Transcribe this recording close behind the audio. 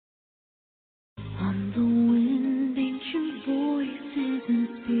and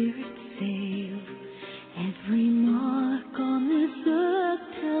spirit sail. Every mark on this earth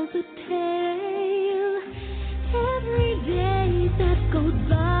tells a tale. Every day that goes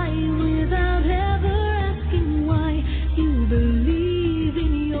by without ever asking why, you believe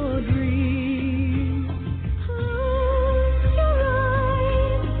in your dream. Close your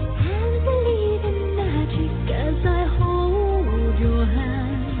eyes and believe in magic as I hold your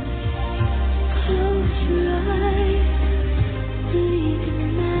hand. Close your eyes, believe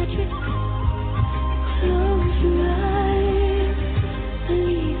in magic. Close your eyes,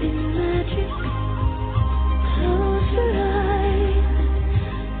 believe in magic. Close your eyes,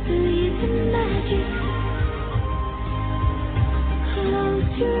 believe in magic.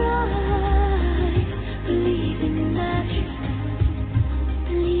 Close your eyes, believe in magic.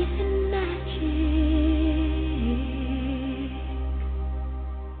 Believe in magic.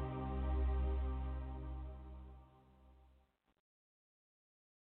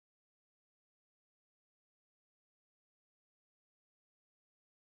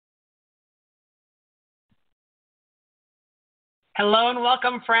 Hello and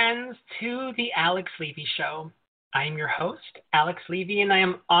welcome, friends, to the Alex Levy Show. I am your host, Alex Levy, and I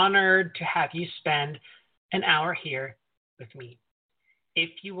am honored to have you spend an hour here with me.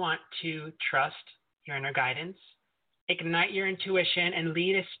 If you want to trust your inner guidance, ignite your intuition, and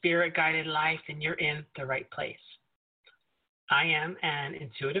lead a spirit-guided life, then you're in the right place. I am an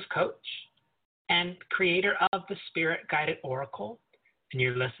intuitive coach and creator of the Spirit Guided Oracle, and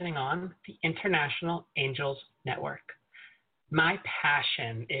you're listening on the International Angels Network. My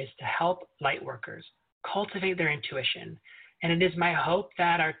passion is to help lightworkers cultivate their intuition, and it is my hope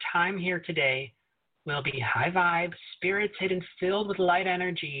that our time here today will be high vibe, spirited, and filled with light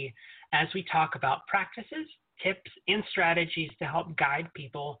energy as we talk about practices, tips, and strategies to help guide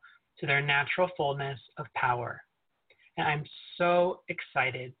people to their natural fullness of power. And I'm so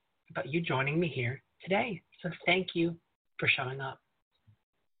excited about you joining me here today, so thank you for showing up.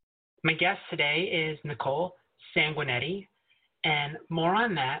 My guest today is Nicole Sanguinetti, and more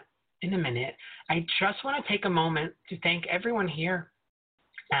on that in a minute. I just want to take a moment to thank everyone here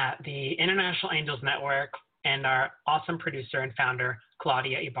at the International Angels Network and our awesome producer and founder,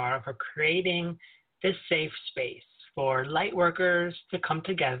 Claudia Ibarra, for creating this safe space for lightworkers to come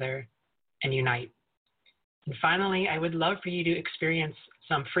together and unite. And finally, I would love for you to experience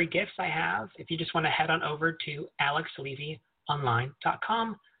some free gifts I have if you just want to head on over to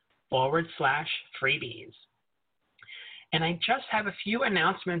alexlevyonline.com/freebies. And I just have a few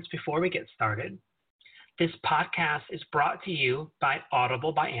announcements before we get started. This podcast is brought to you by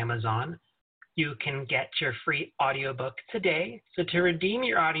Audible by Amazon. You can get your free audiobook today. So to redeem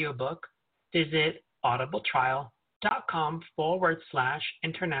your audiobook, visit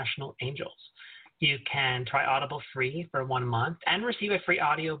audibletrial.com/international angels. You can try Audible free for 1 month and receive a free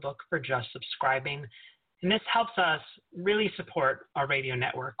audiobook for just subscribing. And this helps us really support our radio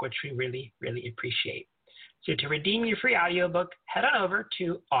network, which we really, really appreciate. So to redeem your free audiobook, head on over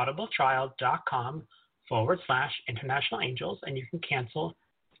to audibletrial.com/international angels, and you can cancel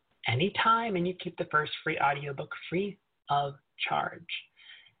anytime, and you keep the first free audiobook free of charge.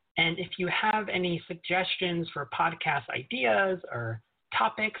 And if you have any suggestions for podcast ideas or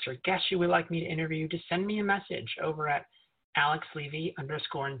topics or guests you would like me to interview, just send me a message over at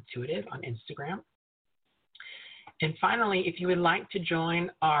alexlevy_intuitive on Instagram. And finally, if you would like to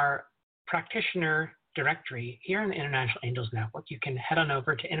join our practitioner directory here in the International Angels Network, you can head on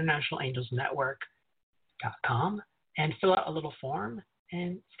over to internationalangelsnetwork.com and fill out a little form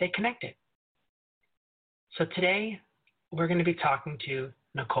and stay connected. So today, we're going to be talking to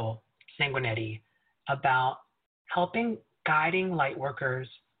Nicole Sanguinetti about guiding lightworkers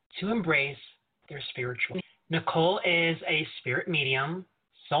to embrace their spiritual. Nicole is a spirit medium,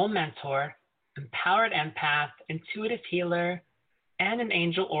 soul mentor, empowered empath, intuitive healer, and an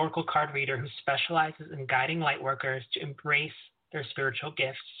angel oracle card reader who specializes in guiding lightworkers to embrace their spiritual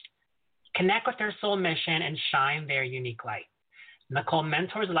gifts, connect with their soul mission, and shine their unique light. Nicole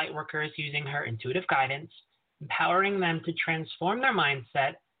mentors lightworkers using her intuitive guidance, empowering them to transform their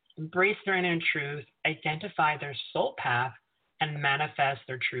mindset, embrace their inner truth, identify their soul path, and manifest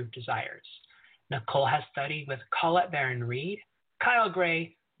their true desires. Nicole has studied with Colette Baron Reed, Kyle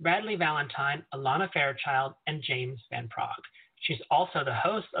Gray, Bradley Valentine, Alana Fairchild, and James Van Prague. She's also the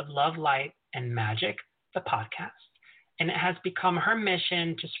host of Love, Light, and Magic, the podcast, and it has become her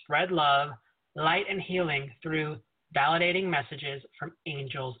mission to spread love, light, and healing through validating messages from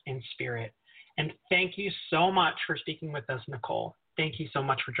angels in spirit. And thank you so much for speaking with us, Nicole. Thank you so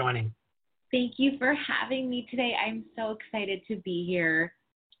much for joining. Thank you for having me today. I'm so excited to be here.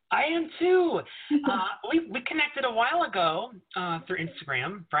 I am too. We connected a while ago through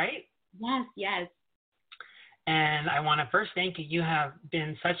Instagram, right? Yes, yes. And I want to first thank you. You have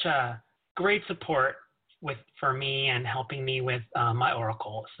been such a great support for me and helping me with my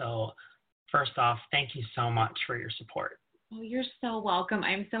oracle. So first off, thank you so much for your support. Oh, you're so welcome.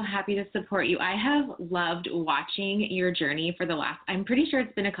 I'm so happy to support you. I have loved watching your journey for I'm pretty sure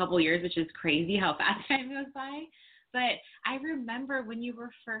it's been a couple years, which is crazy how fast time goes by. But I remember when you were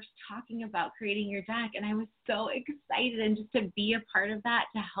first talking about creating your deck, and I was so excited, and just to be a part of that,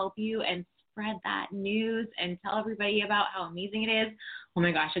 to help you and spread that news and tell everybody about how amazing it is. Oh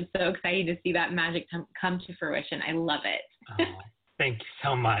my gosh, it's so exciting to see that magic come to fruition. I love it. Oh, thank you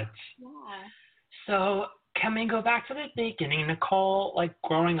so much. Yeah. So can we go back to the beginning, Nicole? Like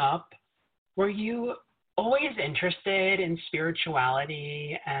growing up, were you always interested in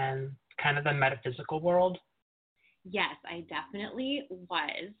spirituality and kind of the metaphysical world? Yes, I definitely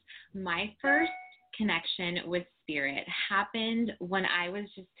was. My first connection with spirit happened when I was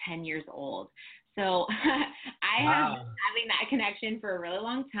just 10 years old. So I have been having that connection for a really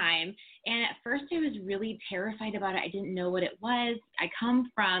long time. And at first I was really terrified about it. I didn't know what it was. I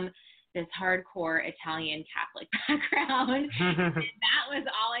come from this hardcore Italian Catholic background. And that was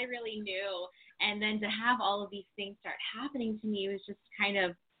all I really knew. And then to have all of these things start happening to me was just kind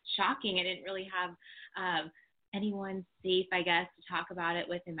of shocking. I didn't really have anyone safe, I guess, to talk about it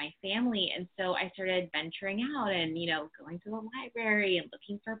with in my family. And so I started venturing out and, going to the library and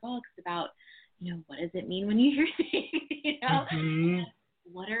looking for books about, what does it mean when you hear things,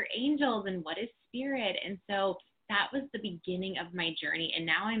 what are angels and what is spirit? And so that was the beginning of my journey. And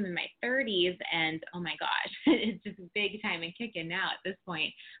now I'm in my 30s and, oh my gosh, it's just big time and kicking now at this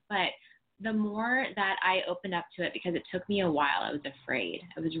point. But the more that I opened up to it, because it took me a while, I was afraid.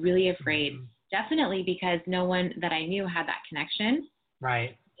 I was really afraid. Definitely because no one that I knew had that connection.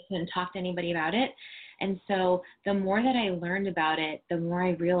 Right. I couldn't talk to anybody about it. And so the more that I learned about it, the more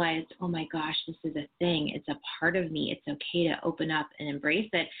I realized, oh my gosh, this is a thing. It's a part of me. It's okay to open up and embrace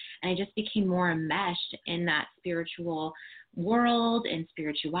it. And I just became more enmeshed in that spiritual world and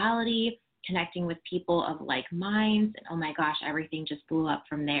spirituality, connecting with people of like minds. And oh my gosh, everything just blew up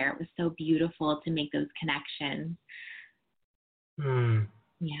from there. It was so beautiful to make those connections.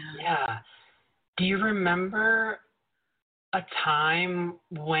 Yeah. Do you remember a time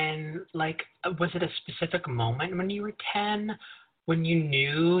when, was it a specific moment when you were 10 when you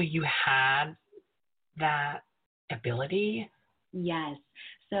knew you had that ability? Yes.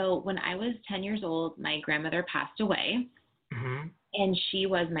 So when I was 10 years old, my grandmother passed away. And she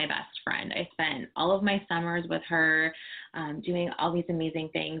was my best friend. I spent all of my summers with her, doing all these amazing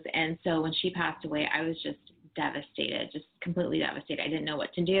things. And so when she passed away, I was just devastated, just completely devastated. I didn't know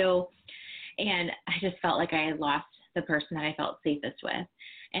what to do. And I just felt like I had lost the person that I felt safest with.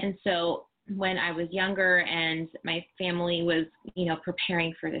 And so when I was younger and my family was,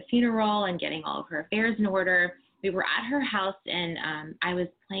 preparing for the funeral and getting all of her affairs in order, we were at her house and I was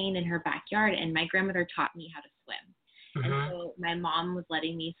playing in her backyard and my grandmother taught me how to swim. And so my mom was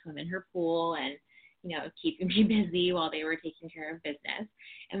letting me swim in her pool and, keeping me busy while they were taking care of business.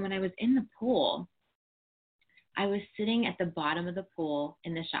 And when I was in the pool, I was sitting at the bottom of the pool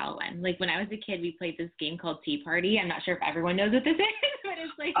in the shallow end. Like when I was a kid, we played this game called Tea Party. I'm not sure if everyone knows what this is, but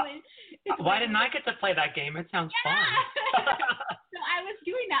it's like why didn't I get to play that game? It sounds fun. So I was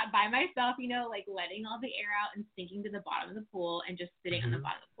doing that by myself, like letting all the air out and sinking to the bottom of the pool and just sitting on the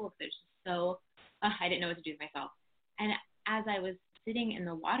bottom of the pool because it was just so, I didn't know what to do with myself. And as I was sitting in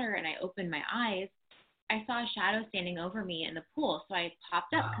the water and I opened my eyes, I saw a shadow standing over me in the pool. So I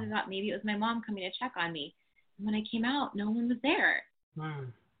popped up because I thought maybe it was my mom coming to check on me. And when I came out, no one was there.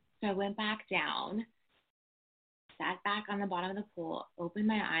 So I went back down, sat back on the bottom of the pool, opened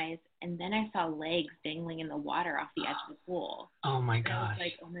my eyes, and then I saw legs dangling in the water off the edge of the pool. Oh my gosh. I was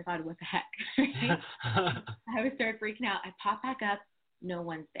like, oh my God, what the heck? I was started freaking out. I popped back up, no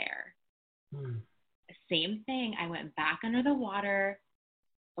one's there. Same thing. I went back under the water,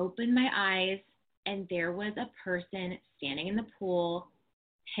 opened my eyes, and there was a person standing in the pool,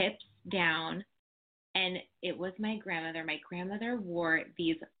 hips down, and it was my grandmother. My grandmother wore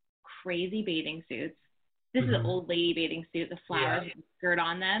these crazy bathing suits. This is an old lady bathing suit, the flowers with the skirt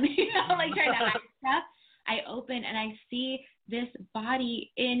on them, trying to hide stuff. I open and I see this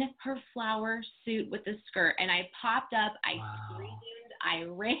body in her flower suit with the skirt, and I popped up. I screamed. I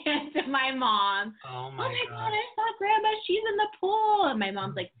ran to my mom. Oh my God, I saw Grandma. She's in the pool. And my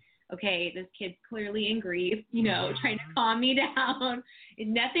mom's like, okay, this kid's clearly in grief, trying to calm me down.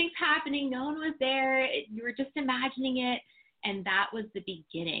 Nothing's happening. No one was there. You were just imagining it. And that was the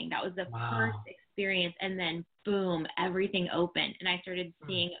beginning. That was the first experience, and then boom, everything opened. And I started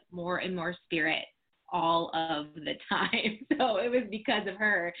seeing more and more spirit all of the time. So it was because of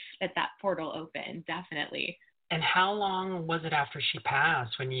her that portal opened, definitely. And how long was it after she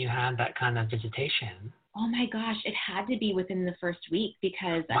passed when you had that kind of visitation? Oh my gosh, it had to be within the first week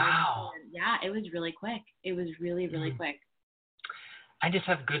because wow. It was really quick. It was really, really quick. I just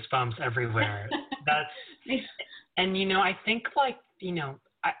have goosebumps everywhere. And I think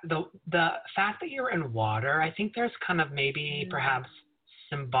the fact that you're in water, I think there's kind of maybe perhaps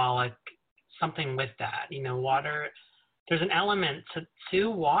symbolic something with that. Water, there's an element to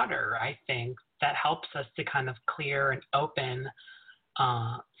water, I think, that helps us to kind of clear and open.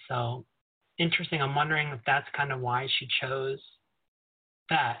 So interesting. I'm wondering if that's kind of why she chose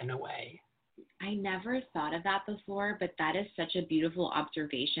that in a way. I never thought of that before, but that is such a beautiful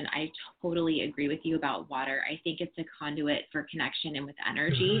observation. I totally agree with you about water. I think it's a conduit for connection and with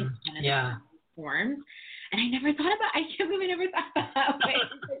energy. Kind of forms. And I never thought about, I can't believe I never thought about that way.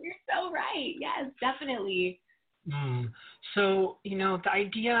 You're so right. Yes, definitely. So, the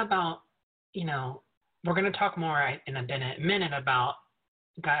idea about, we're going to talk more in a minute about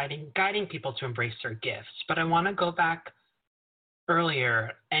guiding people to embrace their gifts. But I want to go back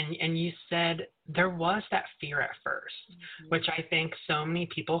earlier, and you said there was that fear at first, which I think so many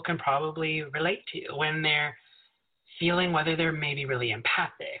people can probably relate to when they're feeling whether they're maybe really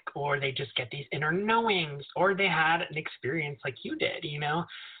empathic or they just get these inner knowings or they had an experience like you did,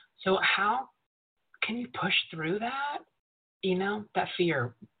 So how can you push through that, that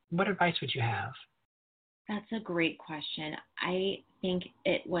fear? What advice would you have? That's a great question. I think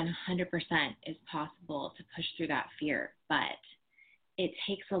it 100% is possible to push through that fear, but it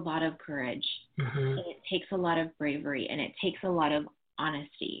takes a lot of courage, and it takes a lot of bravery, and it takes a lot of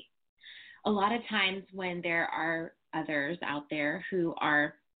honesty. A lot of times when there are others out there who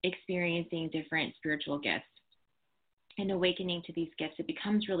are experiencing different spiritual gifts and awakening to these gifts, it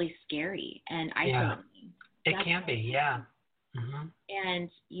becomes really scary and isolating. It can be, yeah. And,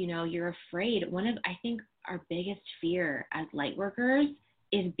 you're afraid. I think our biggest fear as light workers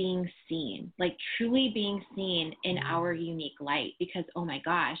is being seen, like truly being seen in our unique light, because, oh my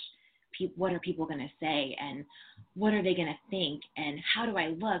gosh, what are people going to say, and what are they going to think, and how do I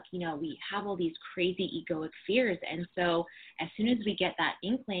look? We have all these crazy egoic fears. And so as soon as we get that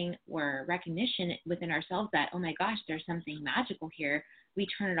inkling or recognition within ourselves that, oh my gosh, there's something magical here, we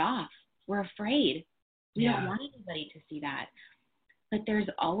turn it off. We're afraid. We don't want anybody to see that. But there's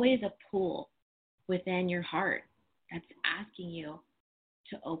always a pull within your heart that's asking you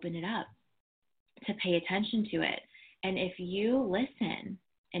to open it up, to pay attention to it. And if you listen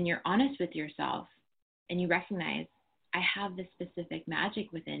and you're honest with yourself and you recognize, I have this specific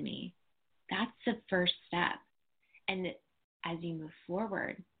magic within me, that's the first step. And as you move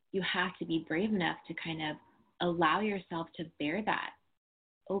forward, you have to be brave enough to kind of allow yourself to bear that,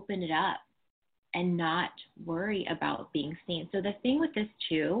 open it up, and not worry about being seen. So the thing with this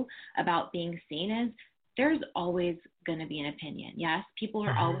too about being seen is there's always going to be an opinion. Yes, people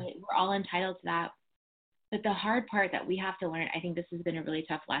are we're all entitled to that. But the hard part that we have to learn, I think this has been a really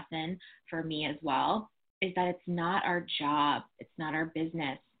tough lesson for me as well, is that it's not our job, it's not our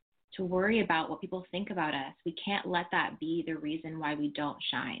business to worry about what people think about us. We can't let that be the reason why we don't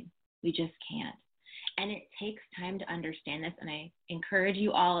shine. We just can't. And it takes time to understand this. And I encourage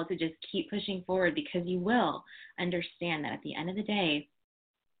you all to just keep pushing forward, because you will understand that at the end of the day,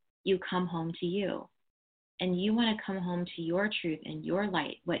 you come home to you. And you want to come home to your truth and your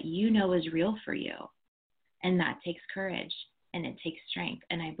light, what you know is real for you. And that takes courage and it takes strength.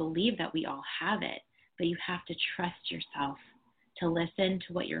 And I believe that we all have it, but you have to trust yourself to listen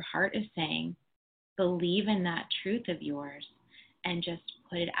to what your heart is saying, believe in that truth of yours, and just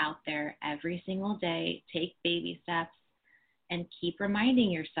put it out there every single day. Take baby steps and keep reminding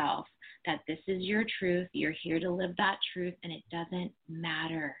yourself that this is your truth. You're here to live that truth, and it doesn't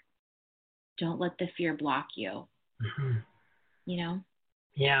matter. Don't let the fear block you.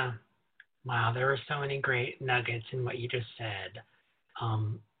 Yeah. Wow, there were so many great nuggets in what you just said.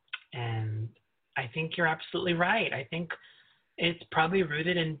 And I think you're absolutely right. I think it's probably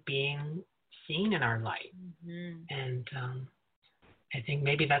rooted in being seen in our light. And I think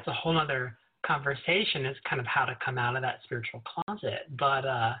maybe that's a whole other conversation, is kind of how to come out of that spiritual closet. But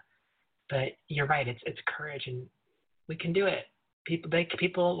you're right. It's courage, and we can do it.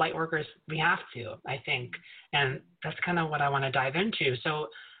 People, light workers, we have to, I think. And that's kind of what I want to dive into. So,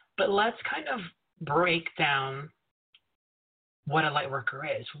 but let's kind of break down what a light worker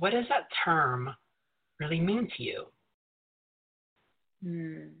is. What does that term really mean to you?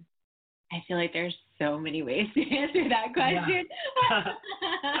 I feel like there's so many ways to answer that question.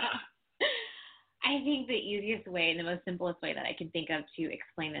 I think the easiest way and the most simplest way that I can think of to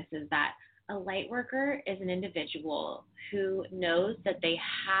explain this is that a light worker is an individual who knows that they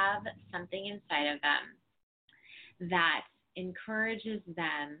have something inside of them that encourages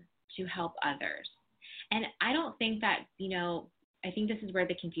them to help others. And I don't think that, I think this is where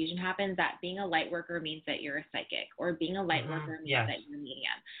the confusion happens, that being a light worker means that you're a psychic, or being a light worker means that you're a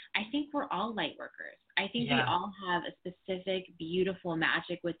medium. I think we're all light workers. I think we all have a specific, beautiful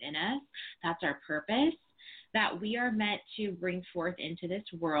magic within us. That's our purpose, that we are meant to bring forth into this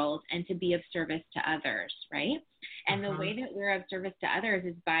world and to be of service to others, right? And the way that we're of service to others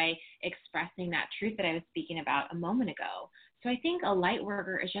is by expressing that truth that I was speaking about a moment ago. So I think a light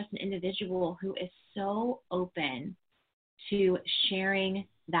worker is just an individual who is so open to sharing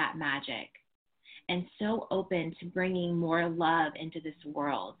that magic and so open to bringing more love into this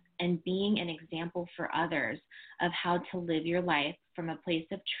world and being an example for others of how to live your life from a place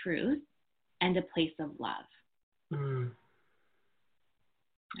of truth and a place of love.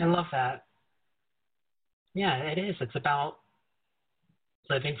 I love that. Yeah, it is. It's about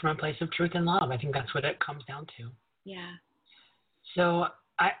living from a place of truth and love. I think that's what it comes down to. Yeah. So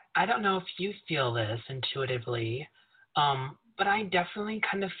I don't know if you feel this intuitively, but I definitely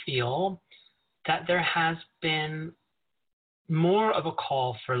kind of feel that there has been more of a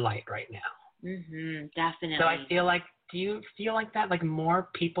call for light right now. Definitely. So I feel like, do you feel like that? Like more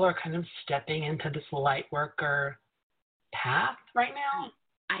people are kind of stepping into this light worker path right now?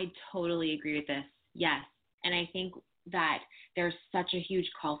 I totally agree with this. Yes. And I think that there's such a huge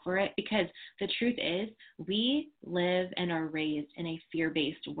call for it, because the truth is we live and are raised in a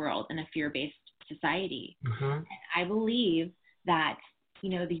fear-based world, in a fear-based society. And I believe that,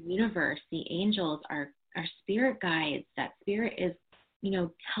 the universe, the angels, our spirit guides, that spirit is,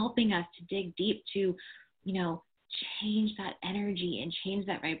 helping us to dig deep to, change that energy and change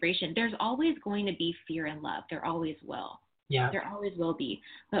that vibration. There's always going to be fear and love. There always will. Yeah. There always will be.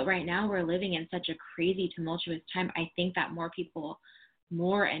 But right now we're living in such a crazy, tumultuous time. I think that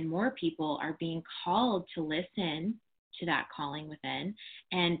more and more people are being called to listen to that calling within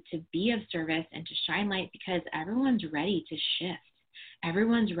and to be of service and to shine light, because everyone's ready to shift.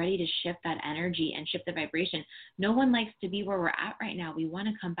 Everyone's ready to shift that energy and shift the vibration. No one likes to be where we're at right now. We want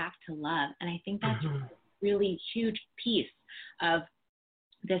to come back to love. And I think that's a really huge piece of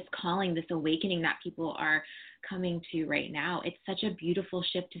this calling, this awakening that people are coming to right now. It's such a beautiful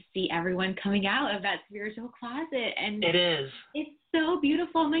shift to see everyone coming out of that spiritual closet. And it is. It's so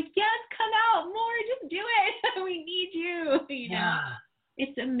beautiful. I'm like, yes, come out more. Just do it. We need you. Yeah.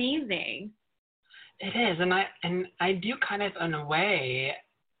 It's amazing. It is. And I do kind of, in a way,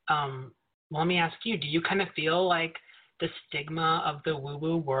 let me ask you, do you kind of feel like the stigma of the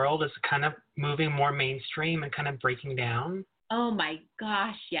woo-woo world is kind of moving more mainstream and kind of breaking down? Oh my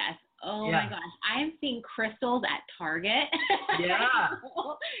gosh, yes. Oh my gosh. I'm seeing crystals at Target. Yeah.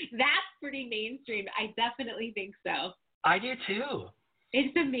 That's pretty mainstream. I definitely think so. I do too.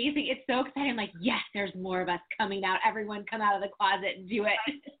 It's amazing. It's so exciting. I'm like, yes, there's more of us coming out. Everyone come out of the closet and do it.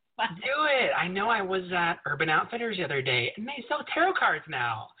 Do it. I know I was at Urban Outfitters the other day, and they sell tarot cards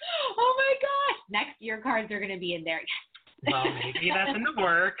now. Oh my gosh. Next year cards are going to be in there. Yes. Well, maybe that's in the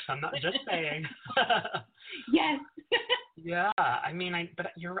works. I'm not just saying. Yes. Yeah. I mean, but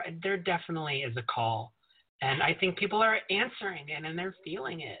you're right. There definitely is a call. And I think people are answering it and they're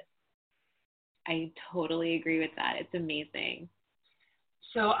feeling it. I totally agree with that. It's amazing.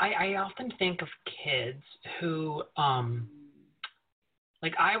 So I often think of kids who,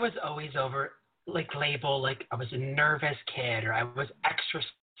 like I was always labeled like I was a nervous kid or I was extra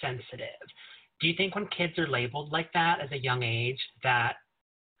sensitive. Do you think when kids are labeled like that at a young age, that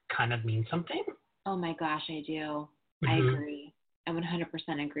kind of means something? Oh my gosh, I do. I agree. I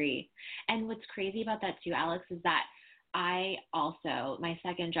 100% agree. And what's crazy about that too, Alex, is that my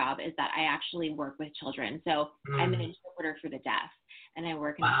second job is that I actually work with children. So I'm an interpreter for the deaf, and I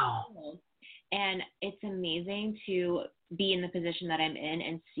work in schools. And it's amazing to be in the position that I'm in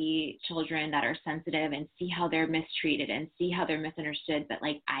and see children that are sensitive and see how they're mistreated and see how they're misunderstood. But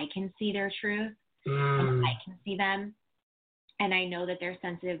like, I can see their truth and I can see them. And I know that they're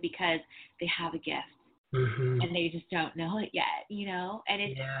sensitive because they have a gift and they just don't know it yet, and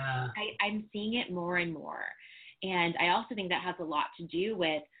it's, I'm seeing it more and more. And I also think that has a lot to do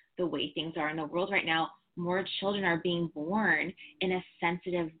with the way things are in the world right now. More children are being born in a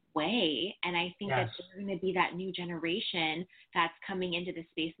sensitive way. And I think that there's going to be that new generation that's coming into the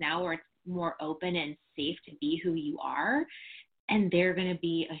space now where it's more open and safe to be who you are. And they're going to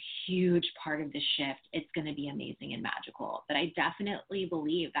be a huge part of the shift. It's going to be amazing and magical. But I definitely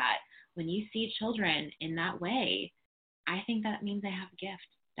believe that when you see children in that way, I think that means they have a gift.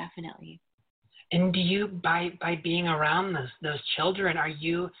 Definitely. And do you, by being around those children,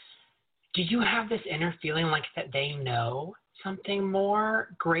 do you have this inner feeling like that they know something more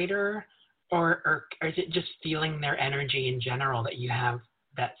greater, or is it just feeling their energy in general that you have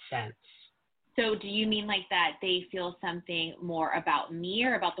that sense? So do you mean like that they feel something more about me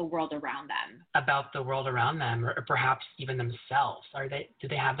or about the world around them? About the world around them, or perhaps even themselves. Do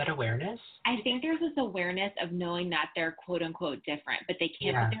they have that awareness? I think there's this awareness of knowing that they're quote unquote different, but they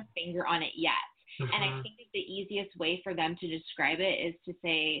can't put their finger on it yet. Mm-hmm. And I think that the easiest way for them to describe it is to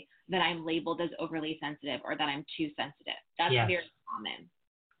say that I'm labeled as overly sensitive or that I'm too sensitive. That's very common.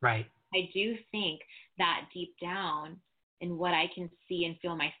 Right. I do think that deep down in what I can see and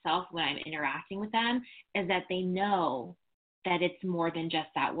feel myself when I'm interacting with them is that they know that it's more than just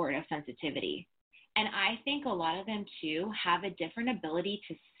that word of sensitivity. And I think a lot of them too have a different ability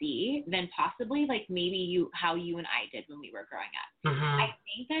to see than possibly like maybe how you and I did when we were growing up. Mm-hmm. I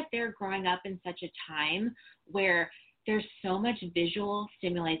think that they're growing up in such a time where there's so much visual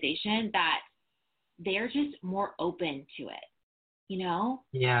stimulation that they're just more open to it. You know?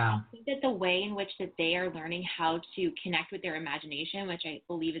 Yeah. I think that the way in which that they are learning how to connect with their imagination, which I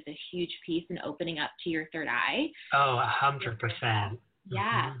believe is a huge piece in opening up to your third eye. Oh, 100%.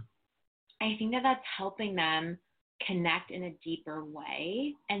 Yeah. Mm-hmm. I think that that's helping them connect in a deeper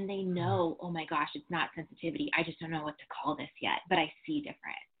way. And they know, oh my gosh, it's not sensitivity. I just don't know what to call this yet, but I see different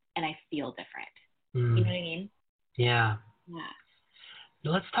and I feel different. Mm. You know what I mean? Yeah.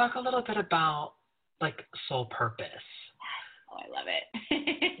 Yeah. Let's talk a little bit about like soul purpose. Oh, I love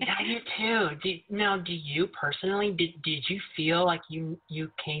it. Yeah, you too. Do you personally, did you feel like you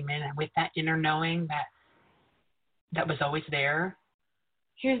came in with that inner knowing that was always there?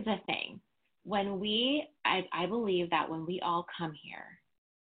 Here's the thing. I believe that when we all come here,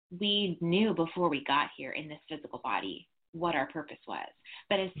 we knew before we got here in this physical body what our purpose was.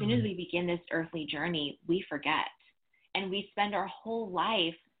 But as soon as we begin this earthly journey, we forget. And we spend our whole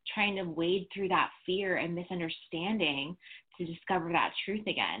life trying to wade through that fear and misunderstanding to discover that truth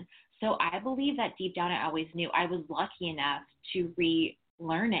again. So I believe that deep down I always knew. I was lucky enough to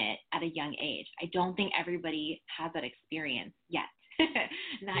relearn it at a young age. I don't think everybody has that experience yet.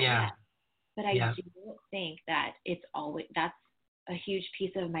 Not yet. But I do think that that's a huge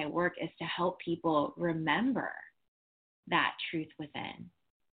piece of my work is to help people remember that truth within.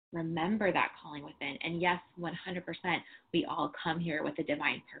 Remember that calling within. And yes, 100%, we all come here with a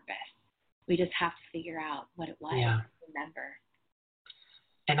divine purpose. We just have to figure out what it was. Yeah. Remember.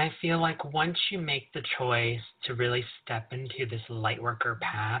 And I feel like once you make the choice to really step into this light worker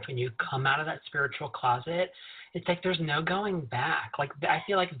path and you come out of that spiritual closet, it's like there's no going back. Like I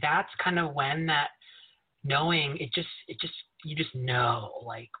feel like that's kind of when that knowing, you just know,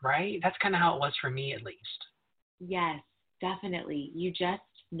 like, right? That's kind of how it was for me at least. Yes, definitely. You just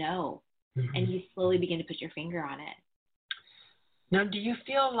know. Mm-hmm. And you slowly begin to put your finger on it. Now, do you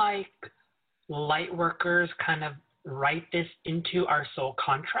feel like light workers kind of write this into our soul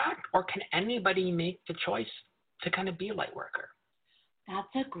contract, or can anybody make the choice to kind of be a light worker?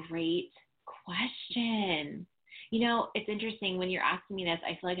 That's a great question. You know, it's interesting when you're asking me this,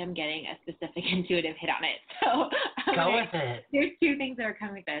 I feel like I'm getting a specific intuitive hit on it. So go with it. There's two things that are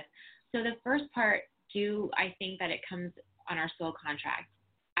coming with this. So the first part, I think that it comes on our soul contract?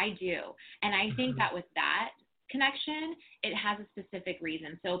 I do. And I think that with that connection, it has a specific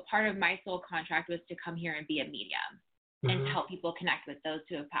reason. So part of my soul contract was to come here and be a medium and to help people connect with those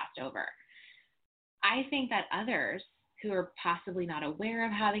who have passed over. I think that others who are possibly not aware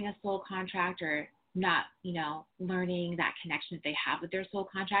of having a soul contract or not, learning that connection that they have with their soul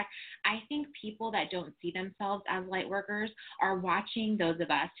contract, I think people that don't see themselves as light workers are watching those of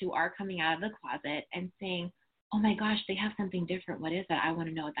us who are coming out of the closet and saying, oh my gosh, they have something different. What is that? I want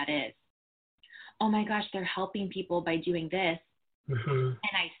to know what that is. Oh my gosh, they're helping people by doing this. And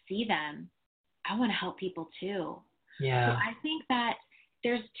I see them. I want to help people too. Yeah. So I think that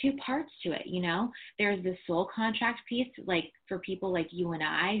there's two parts to it, There's the soul contract piece, like for people like you and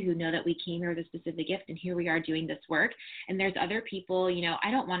I who know that we came here with a specific gift and here we are doing this work. And there's other people, I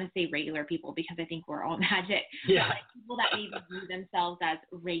don't want to say regular people because I think we're all magic. Yeah. But like people that maybe view themselves as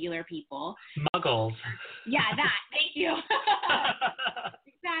regular people. Muggles. Yeah, that. Thank you.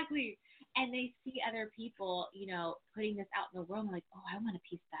 Exactly. And they see other people, putting this out in the world and like, oh, I want a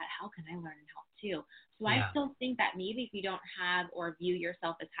piece of that. How can I learn and help too? So I still think that maybe if you don't have or view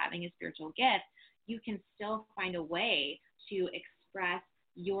yourself as having a spiritual gift, you can still find a way to express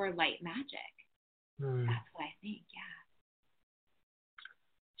your light magic. That's what I think, yeah.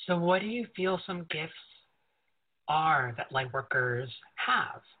 So what do you feel some gifts are that light workers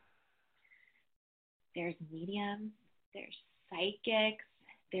have? There's mediums, there's psychics,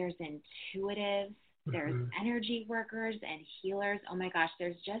 there's intuitives, there's Mm-hmm. energy workers and healers. Oh my gosh,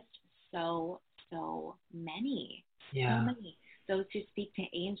 there's just so many. So Yeah. many. Those who speak to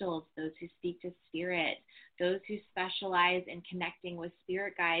angels, those who speak to spirit, those who specialize in connecting with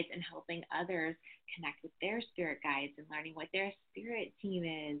spirit guides and helping others connect with their spirit guides and learning what their spirit team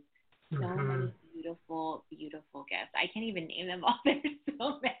is. So Mm-hmm. many beautiful, beautiful gifts. I can't even name them all. There's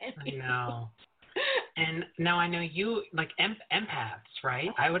so many. I know. And now I know you like empaths, right?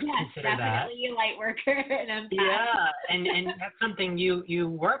 I would Yes, consider that. definitely a light worker and empath. Yeah, and that's something you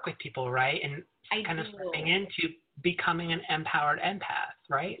work with people, right? And I kind of do. stepping into becoming an empowered empath,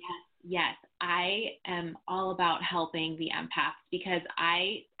 right? Yes. I am all about helping the empaths because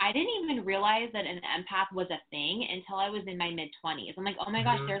I didn't even realize that an empath was a thing until I was in my mid-20s. I'm like, oh my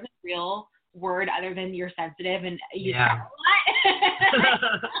gosh, Mm-hmm. there's a real word other than you're sensitive and you Yeah. cry a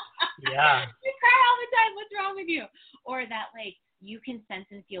lot. Yeah. You cry all the time. What's wrong with you? Or that like you can sense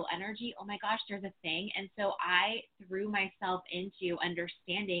and feel energy. Oh my gosh, there's a thing. And so I threw myself into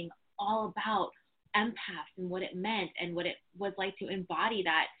understanding all about empaths and what it meant and what it was like to embody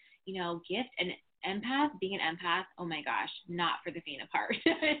that, gift. And being an empath, oh my gosh, not for the faint of heart.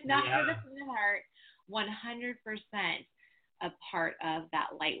 Not for the faint of heart. 100% a part of that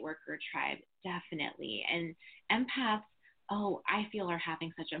light worker tribe, definitely. And empaths, I feel are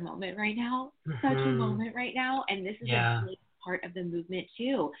having such a moment right now, such a moment right now. And this is a big part of the movement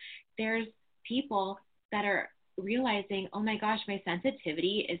too. There's people that are realizing, oh my gosh, my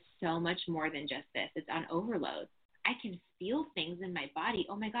sensitivity is so much more than just this. It's on overload. I can feel things in my body.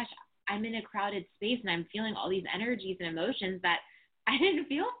 Oh my gosh, I'm in a crowded space and I'm feeling all these energies and emotions that I didn't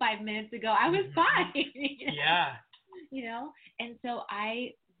feel 5 minutes ago. I was fine. Yeah. And so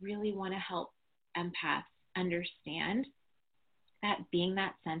I really want to help empaths understand that being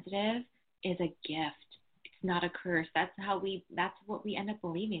that sensitive is a gift. It's not a curse. That's what we end up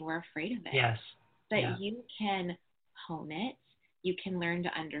believing. We're afraid of it. Yes. But you can hone it. You can learn to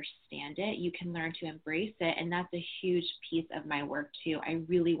understand it. You can learn to embrace it. And that's a huge piece of my work too. I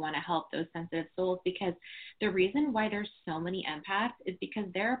really want to help those sensitive souls because the reason why there's so many empaths is because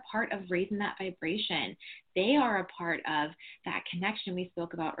they're a part of raising that vibration. They are a part of that connection we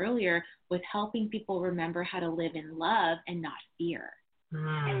spoke about earlier with helping people remember how to live in love and not fear.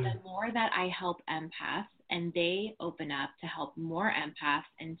 And the more that I help empaths and they open up to help more empaths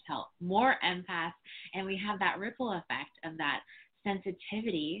and help more empaths, and we have that ripple effect of that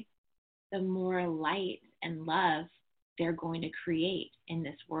sensitivity, the more light and love they're going to create in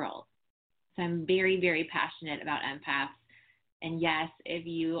this world. So I'm very, very passionate about empaths. And yes, if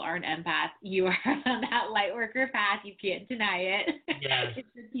you are an empath, you are on that light worker path. You can't deny it. Yes. It's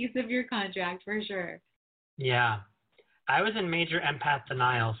a piece of your contract for sure. Yeah. I was in major empath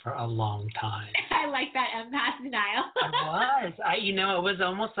denial for a long time. I like that empath denial. It was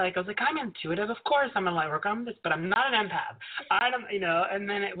almost like, I was like, I'm intuitive. Of course I'm a light worker. But I'm not an empath. And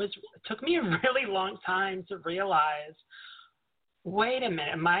then it took me a really long time to realize, wait a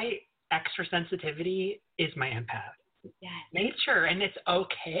minute, my extra sensitivity is my empath. Yes. Nature, and it's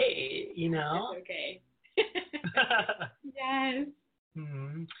okay, It's okay. Yes.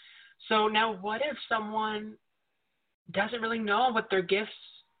 Mm-hmm. So now what if someone doesn't really know what their gifts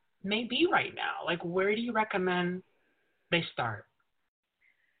may be right now? Like, where do you recommend they start?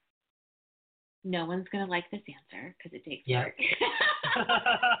 No one's going to like this answer because it takes work.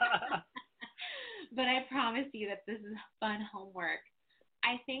 But I promise you that this is fun homework.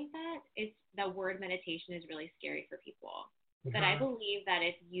 I think that the word meditation is really scary for people. Mm-hmm. But I believe that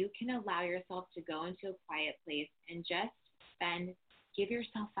if you can allow yourself to go into a quiet place and just give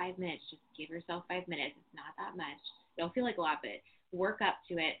yourself 5 minutes. Just give yourself 5 minutes. It's not that much. Don't feel like a lot, but work up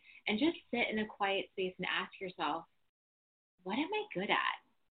to it. And just sit in a quiet space and ask yourself, what am I good at?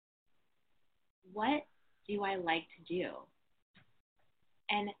 What do I like to do?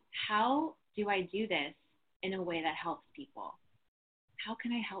 And how do I do this in a way that helps people? How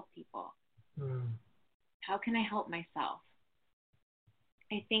can I help people? How can I help myself?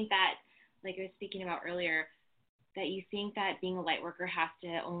 I think that, like I was speaking about earlier, that you think that being a light worker has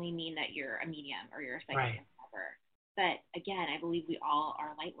to only mean that you're a medium or you're a psychic. Right. But again, I believe we all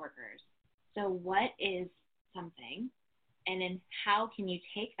are light workers. So what is something, and then how can you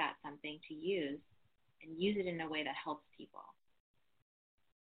take that something to use and use it in a way that helps people?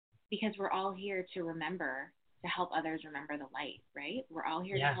 Because we're all here to remember, to help others remember the light, right? We're all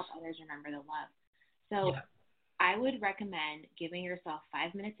here to help others remember the love. So I would recommend giving yourself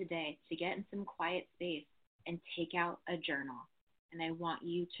 5 minutes a day to get in some quiet space and take out a journal. And I want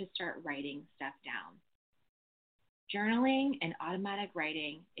you to start writing stuff down. Journaling and automatic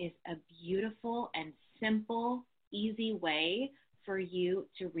writing is a beautiful and simple, easy way for you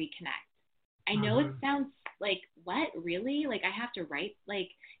to reconnect. I know it sounds like, what, really? Like, I have to write? Like,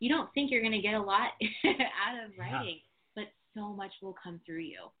 you don't think you're going to get a lot out of writing, but so much will come through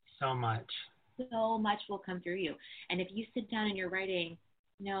you. So much. So much will come through you. And if you sit down and you're writing,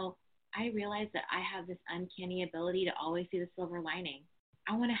 I realize that I have this uncanny ability to always see the silver lining.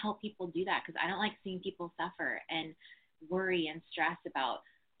 I want to help people do that because I don't like seeing people suffer and worry and stress about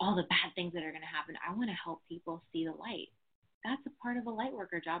all the bad things that are going to happen. I want to help people see the light. That's a part of a light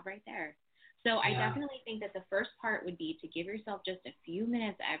worker job right there. So I definitely think that the first part would be to give yourself just a few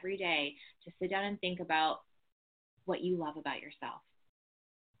minutes every day to sit down and think about what you love about yourself.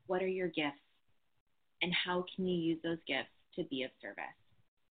 What are your gifts? And how can you use those gifts to be of service?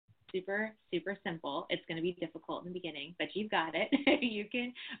 Super, super simple. It's going to be difficult in the beginning, but you've got it. You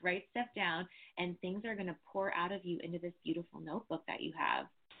can write stuff down, and things are going to pour out of you into this beautiful notebook that you have.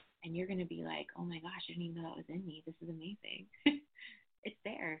 And you're going to be like, oh my gosh, I didn't even know that was in me. This is amazing. It's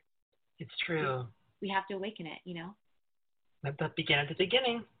there. It's true. We have to awaken it, Let that begin at the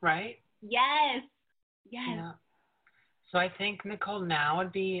beginning, right? Yes. Yeah. So I think, Nicole, now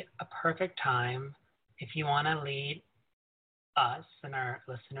would be a perfect time if you want to lead us and our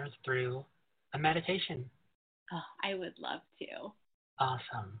listeners through a meditation. Oh, I would love to.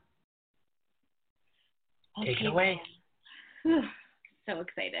 Awesome. Okay. Take it away. Whew. So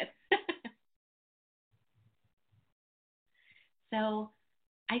excited. So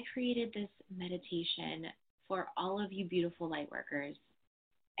I created this meditation for all of you beautiful light workers.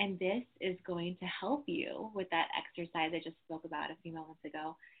 And this is going to help you with that exercise I just spoke about a few moments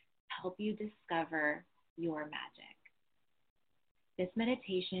ago, help you discover your magic. This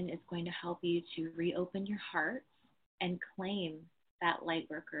meditation is going to help you to reopen your heart and claim that light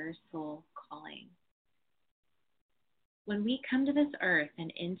worker soul calling. When we come to this earth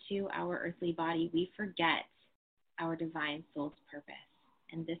and into our earthly body, we forget our divine soul's purpose.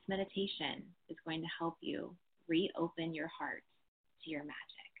 And this meditation is going to help you reopen your heart to your magic.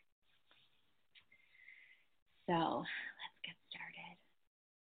 So let's get started.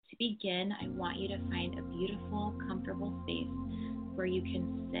 To begin, I want you to find a beautiful, comfortable space where you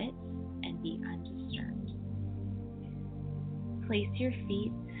can sit and be undisturbed. Place your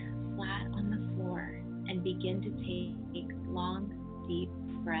feet flat on the floor and begin to take long, deep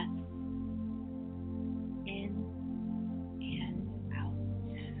breaths in and out.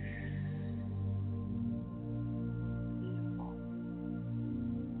 Beautiful.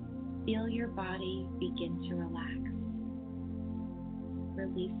 Feel your body begin to relax,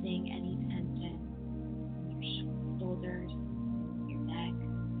 releasing any tension in your shoulders, your neck,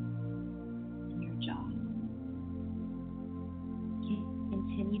 and your jaw.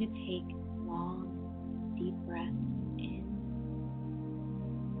 Continue to take long, deep breaths in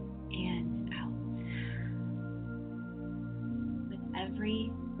and out. With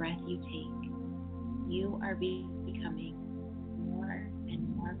every breath you take, you are becoming more and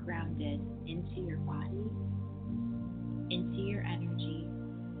more grounded into your body, into your energy,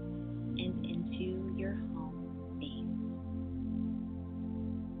 and into your home base.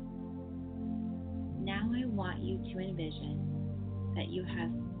 Now I want you to envision that you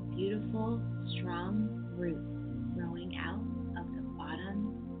have beautiful, strong roots growing out of the bottom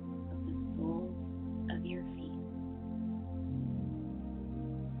of the soles of your feet.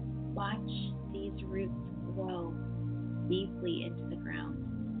 Watch these roots grow deeply into the ground,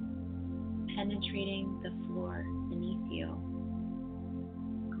 penetrating the floor beneath you,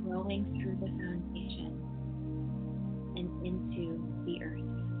 growing through the foundation and into the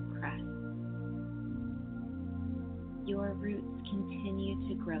earth's crust. Your roots continue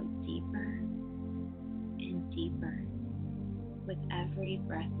to grow deeper and deeper with every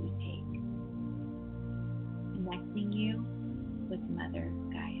breath you take, connecting you with Mother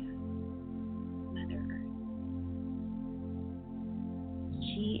Gaia, Mother Earth.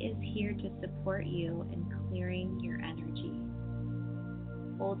 She is here to support you in clearing your energy,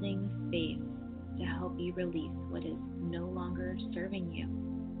 holding space to help you release what is no longer serving you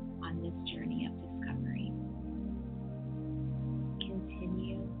on this journey of discovery.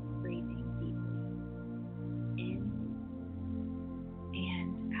 Continue breathing deeply in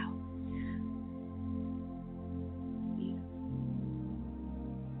and out. Beautiful.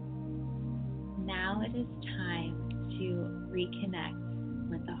 Now it is time to reconnect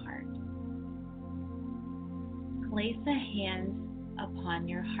with the heart. Place a hand upon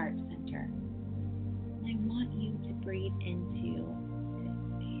your heart center. I want you to breathe into this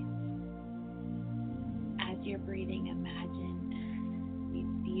space. As you're breathing, imagine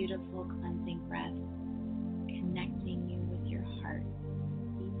these beautiful cleansing breaths connecting you with your heart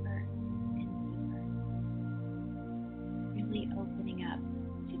deeper and deeper. Really open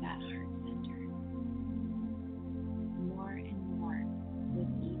that heart center more and more with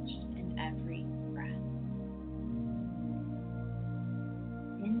each and every breath.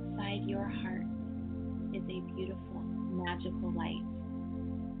 Inside your heart is a beautiful, magical light,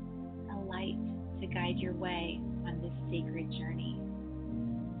 a light to guide your way on this sacred journey.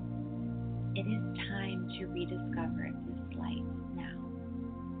 It is time to rediscover this light now.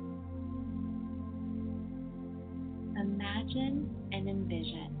 Imagine and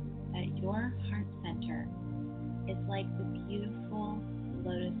envision that your heart center is like the beautiful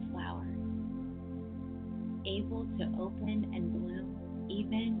lotus flower, able to open and bloom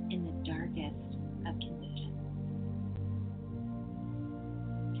even in the darkest of conditions.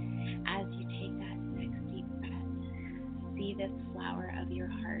 As you take that next deep breath, see this flower of your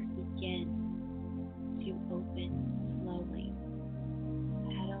heart begin to open slowly,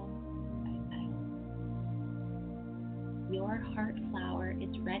 petal by petal. Your heart flower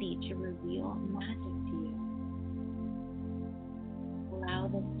is ready to reveal magic to you. Allow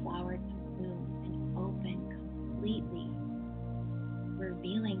this flower to bloom and open completely,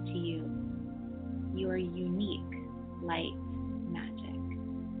 revealing to you your unique light magic.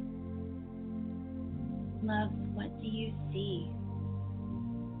 Love, what do you see?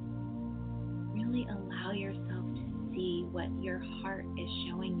 Really allow yourself to see what your heart is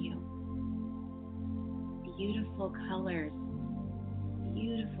showing you. Beautiful colors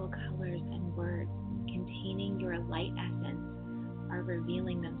and words containing your light essence are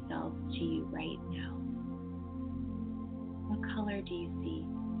revealing themselves to you right now. What color do you see?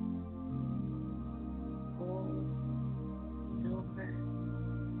 Gold, silver,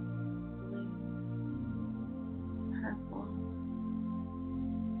 blue, purple,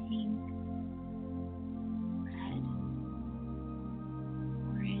 pink, red,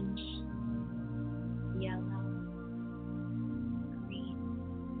 orange, yellow, green.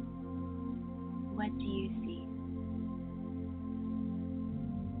 What do you see?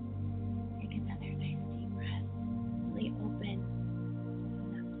 Take another nice deep breath. Really open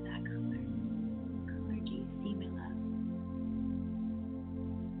up to that color. What color do you see, my love?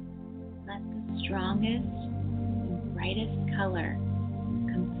 Let the strongest and brightest color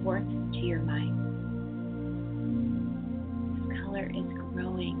come forth to your mind. This color is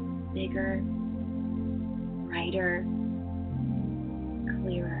growing bigger, brighter,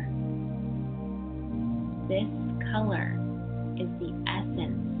 clearer. This color is the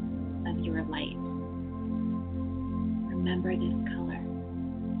essence of your light. Remember this color,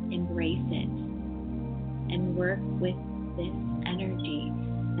 embrace it, and work with this energy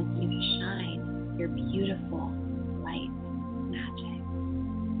as you shine your beautiful light magic.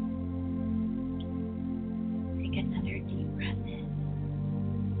 Take another deep breath in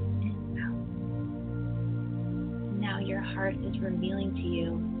and out. Now your heart is revealing to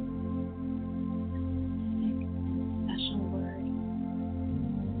you a special word.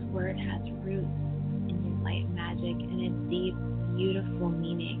 This word has roots in your light magic and a deep, beautiful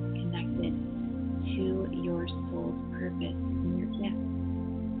meaning connected to your soul's purpose and your gift.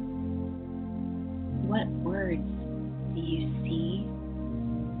 What words do you see,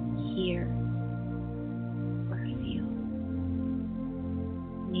 hear, or feel?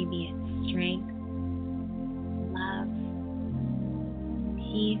 Maybe it's strength, love,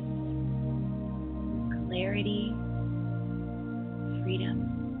 peace, clarity, freedom.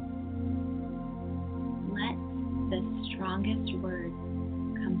 Let the strongest words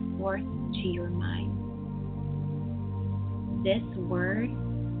come forth to your mind. This word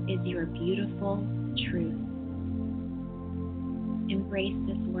is your beautiful truth. Embrace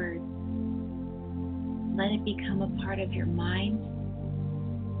this word. Let it become a part of your mind,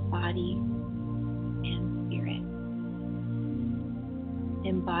 body, and spirit.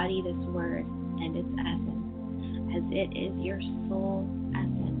 Embody this word and its essence, as it is your soul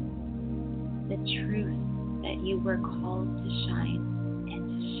essence, the truth that you were called to shine and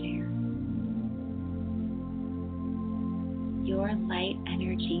to share. Your light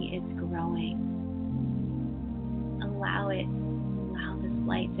energy is growing. Allow this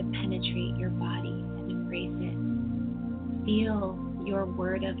light to penetrate your body and embrace it. Feel your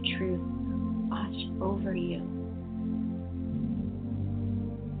word of truth wash over you,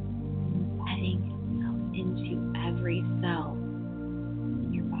 embedding itself into every cell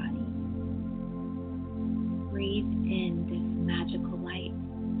in your body. Breathe in this magical light.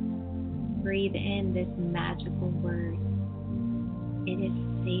 Breathe in this magical word. It is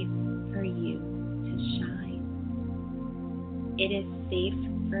safe for you to shine. It is safe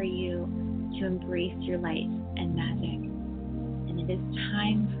for you to embrace your light and magic. And it is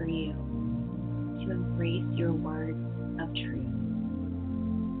time for you to embrace your word of truth.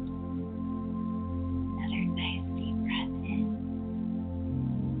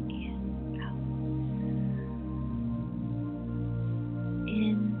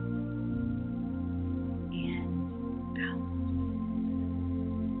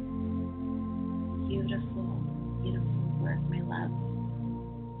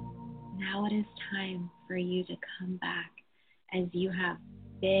 now it is time for you to come back as you have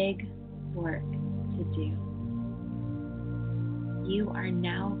big work to do. You are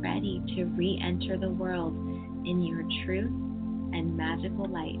now ready to re-enter the world in your truth and magical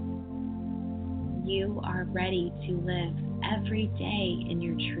light. You are ready to live every day in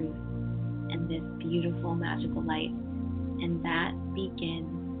your truth and this beautiful magical light. And that begins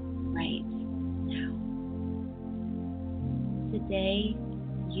right now. Today,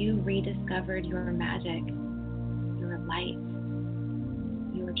 you rediscovered your magic, your light,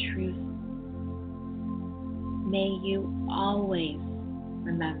 your truth. May you always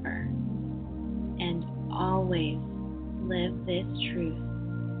remember and always live this truth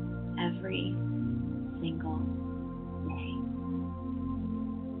every single day.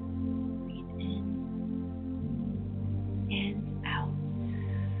 Breathe in and out.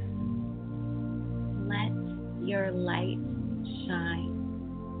 Let your light shine.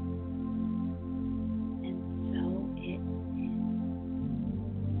 And so it is.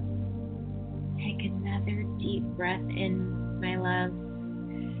 Take another deep breath in, my love.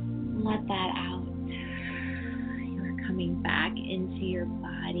 Let that out. You are coming back into your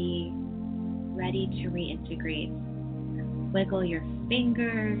body, ready to reintegrate. Wiggle your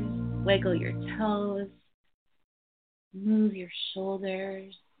fingers, wiggle your toes, move your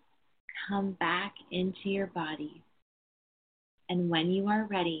shoulders, come back into your body. And when you are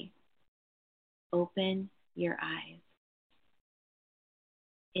ready, open your eyes.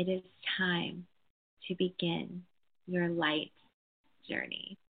 It is time to begin your light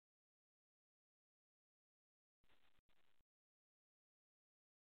journey.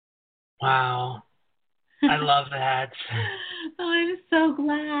 Wow. I love that. Oh, I'm so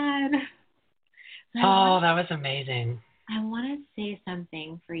glad. Oh, that was amazing. I want to say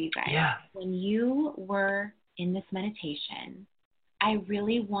something for you guys. Yeah. When you were in this meditation, I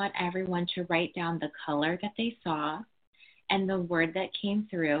really want everyone to write down the color that they saw and the word that came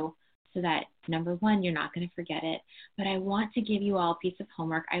through so that, number one, you're not going to forget it. But I want to give you all a piece of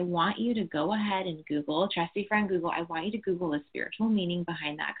homework. I want you to go ahead and Google, trusty friend Google, I want you to Google the spiritual meaning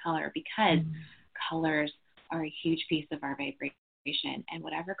behind that color, because colors are a huge piece of our vibration. And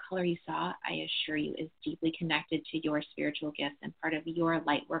whatever color you saw, I assure you is deeply connected to your spiritual gifts and part of your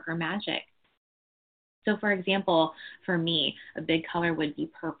light worker magic. So for example, for me, a big color would be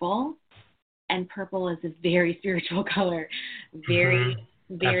purple. And purple is a very spiritual color, very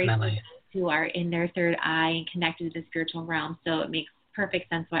Definitely. who are in their third eye and connected to the spiritual realm. So it makes perfect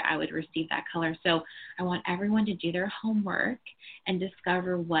sense why I would receive that color. So I want everyone to do their homework and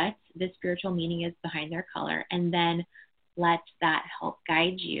discover what the spiritual meaning is behind their color, and then let that help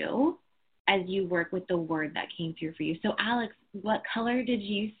guide you as you work with the word that came through for you. So Alex, what color did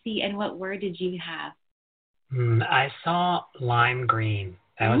you see and what word did you have? I saw lime green.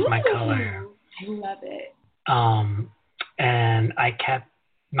 That was my color. I love it. And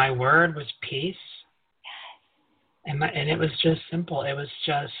my word was peace. And it was just simple. It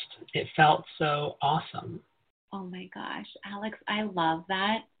felt so awesome. Oh my gosh, Alex, I love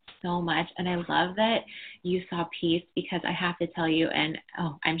that so much. And I love that you saw peace, because I have to tell you, and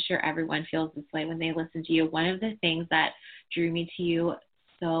I'm sure everyone feels this way when they listen to you. One of the things that drew me to you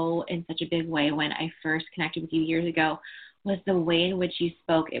so in such a big way when I first connected with you years ago was the way in which you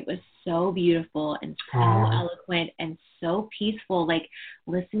spoke. It was so beautiful and so eloquent and so peaceful. Like,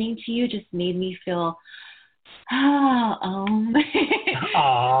 listening to you just made me feel, I am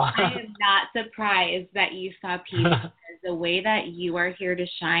not surprised that you saw peace. The way that you are here to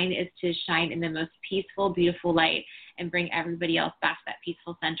shine is to shine in the most peaceful, beautiful light and bring everybody else back to that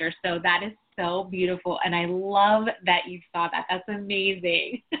peaceful center. So that is so beautiful. And I love that you saw that. That's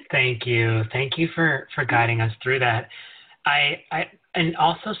amazing. Thank you. Thank you for guiding us through that. And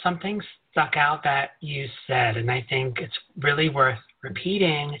also something stuck out that you said, and I think it's really worth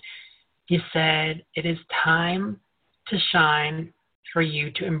repeating. You said it is time to shine for you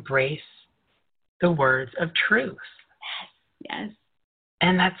to embrace the words of truth. Yes.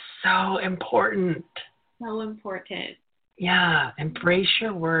 And that's so important. So important. Yeah, embrace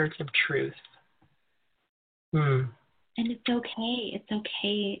your words of truth. And it's okay. It's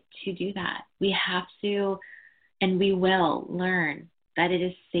okay to do that. We have to, and we will learn that it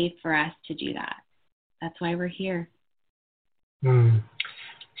is safe for us to do that. That's why we're here.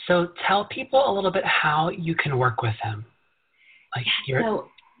 So tell people a little bit how you can work with them. So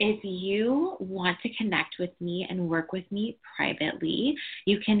if you want to connect with me and work with me privately,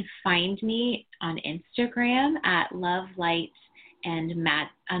 you can find me on Instagram at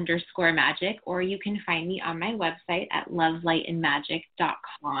lovelightand_magic, or you can find me on my website at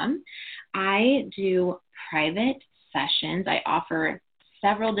lovelightandmagic.com. I do private sessions. I offer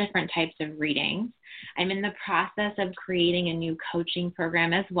several different types of readings. I'm in the process of creating a new coaching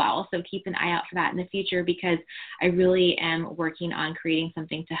program as well. So keep an eye out for that in the future, because I really am working on creating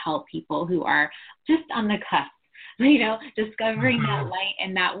something to help people who are just on the cusp, discovering that light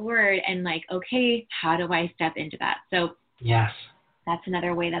and that word and like, okay, how do I step into that? So yes, that's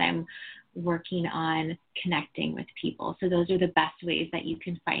another way that I'm working on connecting with people. So those are the best ways that you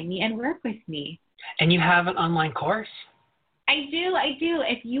can find me and work with me. And you have an online course? I do.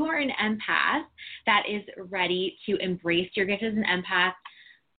 If you are an empath that is ready to embrace your gift as an empath,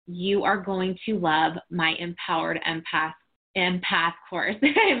 you are going to love my Empowered Empath course,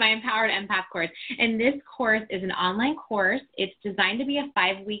 my Empowered Empath course. And this course is an online course. It's designed to be a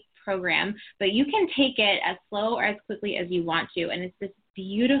 5-week program, but you can take it as slow or as quickly as you want to. And it's this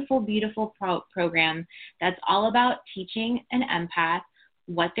beautiful, beautiful program that's all about teaching an empath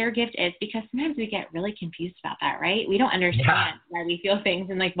what their gift is, because sometimes we get really confused about that, right? We don't understand why we feel things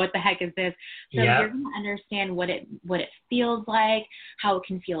and like, what the heck is this? So you're going to understand what it feels like, how it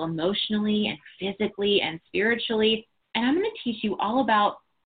can feel emotionally and physically and spiritually. And I'm going to teach you all about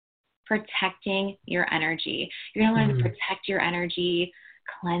protecting your energy. You're going to learn to protect your energy,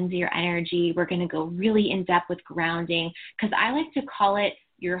 cleanse your energy. We're going to go really in depth with grounding, because I like to call it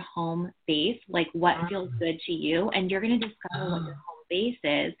your home base, like what feels good to you. And you're going to discover what your home base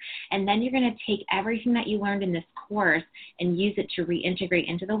is. And then you're going to take everything that you learned in this course and use it to reintegrate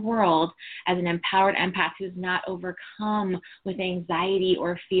into the world as an empowered empath who's not overcome with anxiety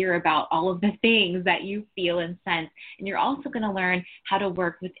or fear about all of the things that you feel and sense. And you're also going to learn how to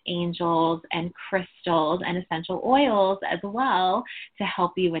work with angels and crystals and essential oils as well to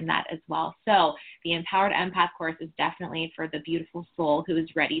help you in that as well. So the Empowered Empath course is definitely for the beautiful soul who is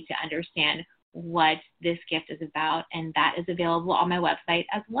ready to understand what this gift is about, and that is available on my website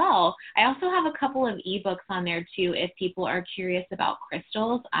as well. I also have a couple of ebooks on there too if people are curious about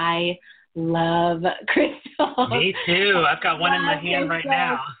crystals. I love crystals. Me too. I've got one in my hand right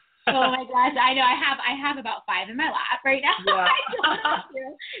now. Oh my gosh, I know. I have about 5 in my lap right now. Yeah.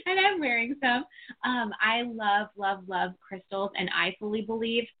 And I'm wearing some. I love crystals, and I fully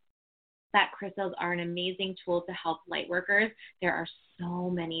believe that crystals are an amazing tool to help light workers. There are so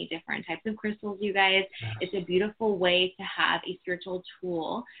many different types of crystals, you guys. Yes. It's a beautiful way to have a spiritual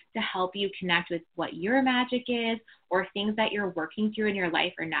tool to help you connect with what your magic is or things that you're working through in your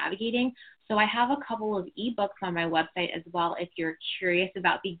life or navigating. So I have a couple of ebooks on my website as well if you're curious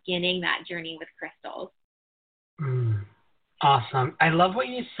about beginning that journey with crystals. Awesome. I love what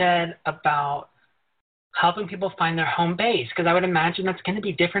you said about helping people find their home base, because I would imagine that's going to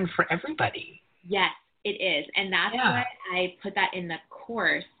be different for everybody. Yes, it is. And that's why I put that in the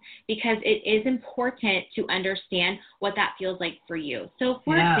course, because it is important to understand what that feels like for you. So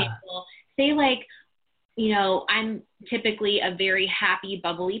for example, say like, I'm typically a very happy,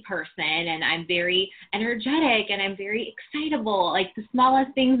 bubbly person, and I'm very energetic, and I'm very excitable. Like the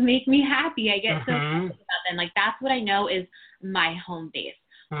smallest things make me happy. I get so excited about them. Like that's what I know is my home base,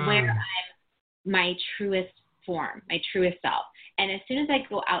 where I'm my truest form, my truest self. And as soon as I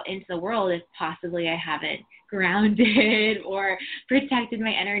go out into the world, if possibly I haven't grounded or protected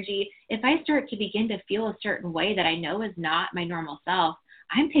my energy, if I start to begin to feel a certain way that I know is not my normal self,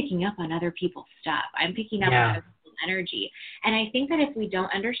 I'm picking up on other people's stuff. I'm picking up on other people's energy. And I think that if we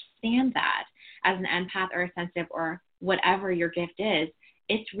don't understand that as an empath or a sensitive or whatever your gift is,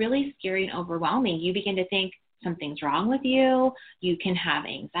 it's really scary and overwhelming. You begin to think something's wrong with you. You can have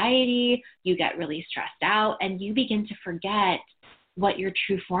anxiety. You get really stressed out, and you begin to forget what your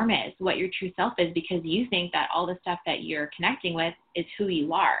true form is, what your true self is, because you think that all the stuff that you're connecting with is who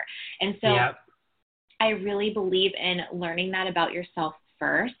you are. And so I really believe in learning that about yourself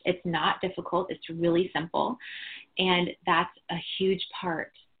first. It's not difficult. It's really simple. And that's a huge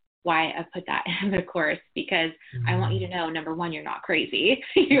part why I put that in the course, because I want you to know, number one, you're not crazy.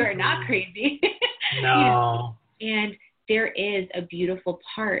 You are not crazy. No. And there is a beautiful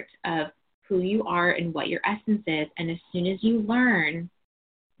part of who you are and what your essence is. And as soon as you learn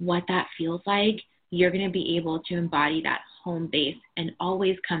what that feels like, you're going to be able to embody that home base and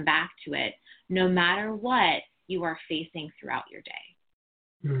always come back to it, no matter what you are facing throughout your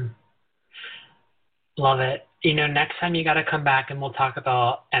day. Love it. Next time you got to come back and we'll talk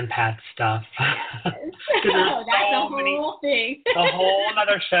about empath stuff. That's a whole thing. A whole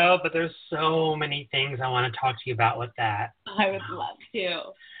other show, but there's so many things I want to talk to you about with that. I would love to.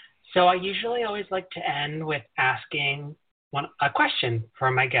 So I usually always like to end with asking a question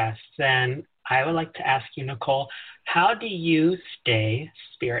for my guests. And I would like to ask you, Nicole, how do you stay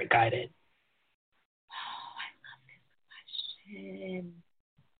spirit guided? Oh, I love this question.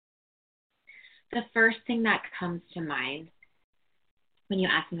 The first thing that comes to mind when you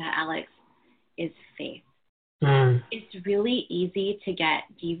ask me that, Alex, is faith. It's really easy to get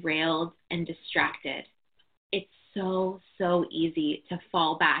derailed and distracted. It's so easy to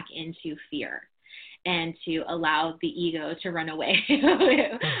fall back into fear and to allow the ego to run away with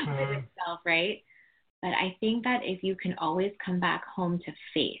itself, right? But I think that if you can always come back home to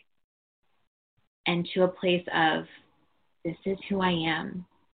faith and to a place of, this is who I am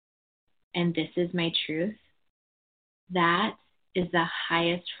and this is my truth, that is the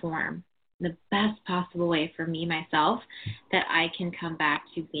highest form, the best possible way for me, myself, that I can come back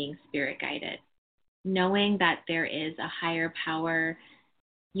to being spirit guided. Knowing that there is a higher power,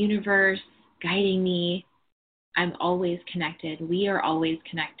 universe guiding me. I'm always connected. We are always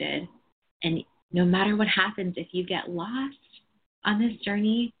connected. And no matter what happens, if you get lost on this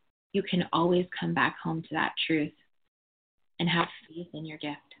journey, you can always come back home to that truth and have faith in your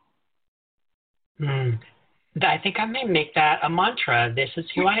gift. I think I may make that a mantra. This is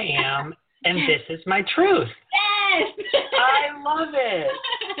who I am, and this is my truth. Yes! I love it.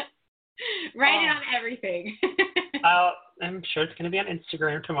 Write it on everything. I'm sure it's going to be on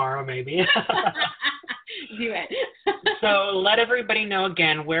Instagram tomorrow, maybe. Do it. So let everybody know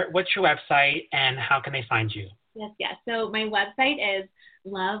again, what's your website and how can they find you? Yes. So my website is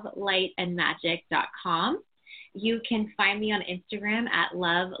lovelightandmagic.com. You can find me on Instagram at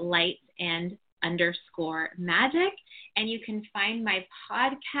lovelightand_magic. And you can find my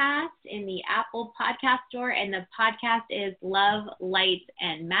podcast in the Apple Podcast Store. And the podcast is Love, Light,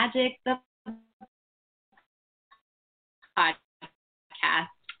 and Magic, the podcast.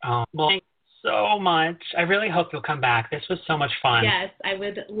 Oh, well, thanks so much. I really hope you'll come back. This was so much fun. Yes, I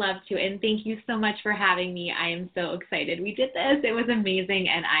would love to. And thank you so much for having me. I am so excited. We did this. It was amazing.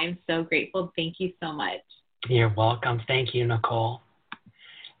 And I'm so grateful. Thank you so much. You're welcome. Thank you, Nicole.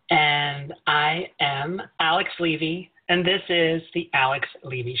 And I am Alex Levy, and this is the Alex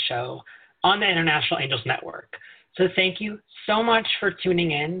Levy Show on the International Angels Network. So thank you so much for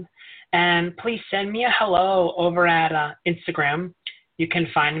tuning in, and please send me a hello over at Instagram. You can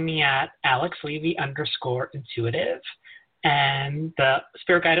find me at AlexLevy_intuitive, and the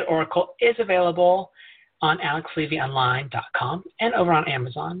Spirit Guided Oracle is available on alexlevyonline.com and over on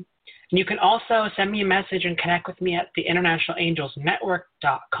Amazon. And you can also send me a message and connect with me at the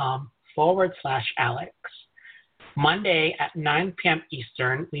internationalangelsnetwork.com/Alex. Monday at 9 p.m.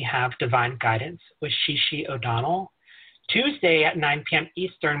 Eastern, we have Divine Guidance with Shishi O'Donnell. Tuesday at 9 p.m.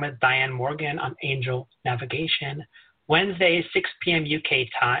 Eastern with Diane Morgan on Angel Navigation. Wednesday, 6 p.m. UK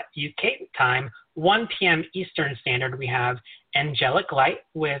time, 1 p.m. Eastern Standard, we have Angelic Light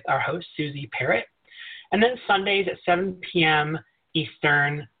with our host, Susie Parrott. And then Sundays at 7 p.m.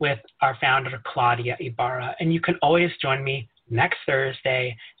 Eastern with our founder, Claudia Ibarra. And you can always join me next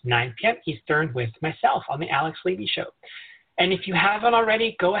Thursday, 9 p.m. Eastern with myself on the Alex Levy Show. And if you haven't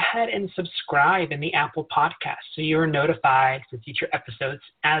already, go ahead and subscribe in the Apple Podcast so you're notified for future episodes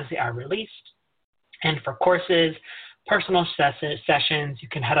as they are released. And for courses, personal sessions, you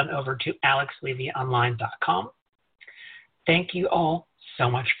can head on over to alexlevyonline.com. Thank you all so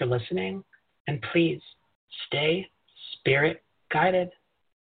much for listening, and please stay spirit guided.